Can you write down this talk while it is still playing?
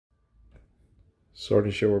Sword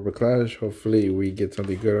and Shield Backlash. Hopefully we get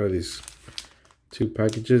something good out of these 2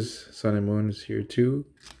 packages. Sun and Moon is here too.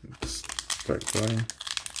 Let's start playing.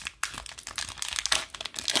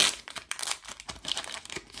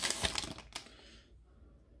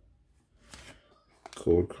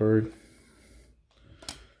 Cold card.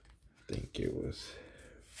 I think it was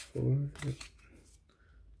 4.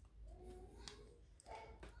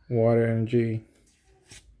 Water Energy.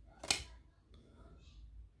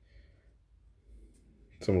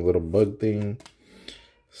 Some little bug thing.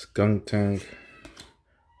 Skunk Tank.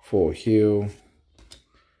 Full Heal.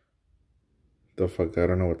 The fuck, I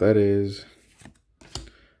don't know what that is.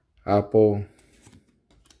 Apple.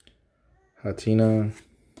 Hatina.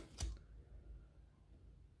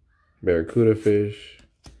 Barracuda Fish.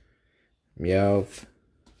 Meowth.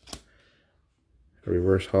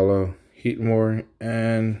 Reverse Hollow. Heatmore.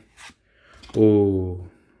 And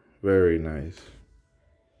ooh, very nice.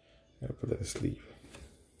 Gotta put that in sleeve.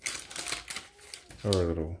 Or a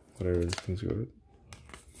little, whatever things go.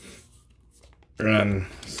 And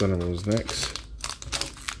Sun and Moon's next.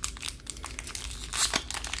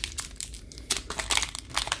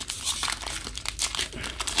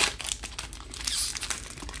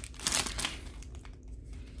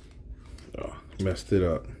 Oh, messed it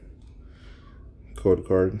up. Code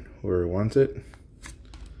card where it wants it.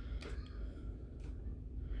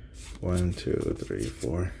 1, 2, 3,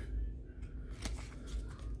 4.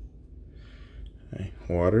 Okay,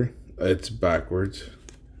 water. It's backwards,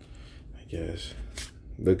 I guess.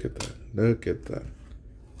 Look at that. Look at that.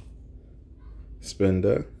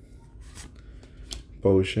 Spinda.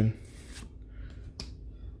 Potion.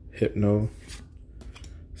 Hypno.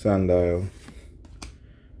 Sandile.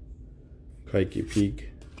 Pikey Peak.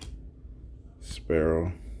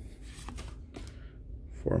 Sparrow.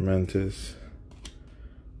 Formentus.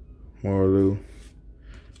 Morlu.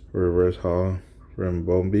 Reverse Hall.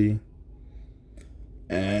 Rimbombi.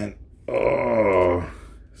 And oh,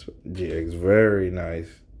 GX, very nice.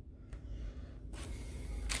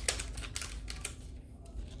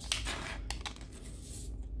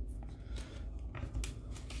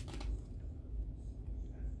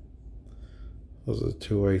 Those are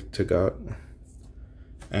 2 I took out.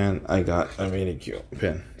 And I got a mini Q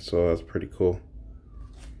pin, so that's pretty cool.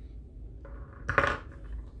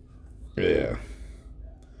 Yeah.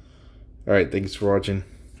 Alright, thanks for watching.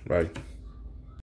 Bye.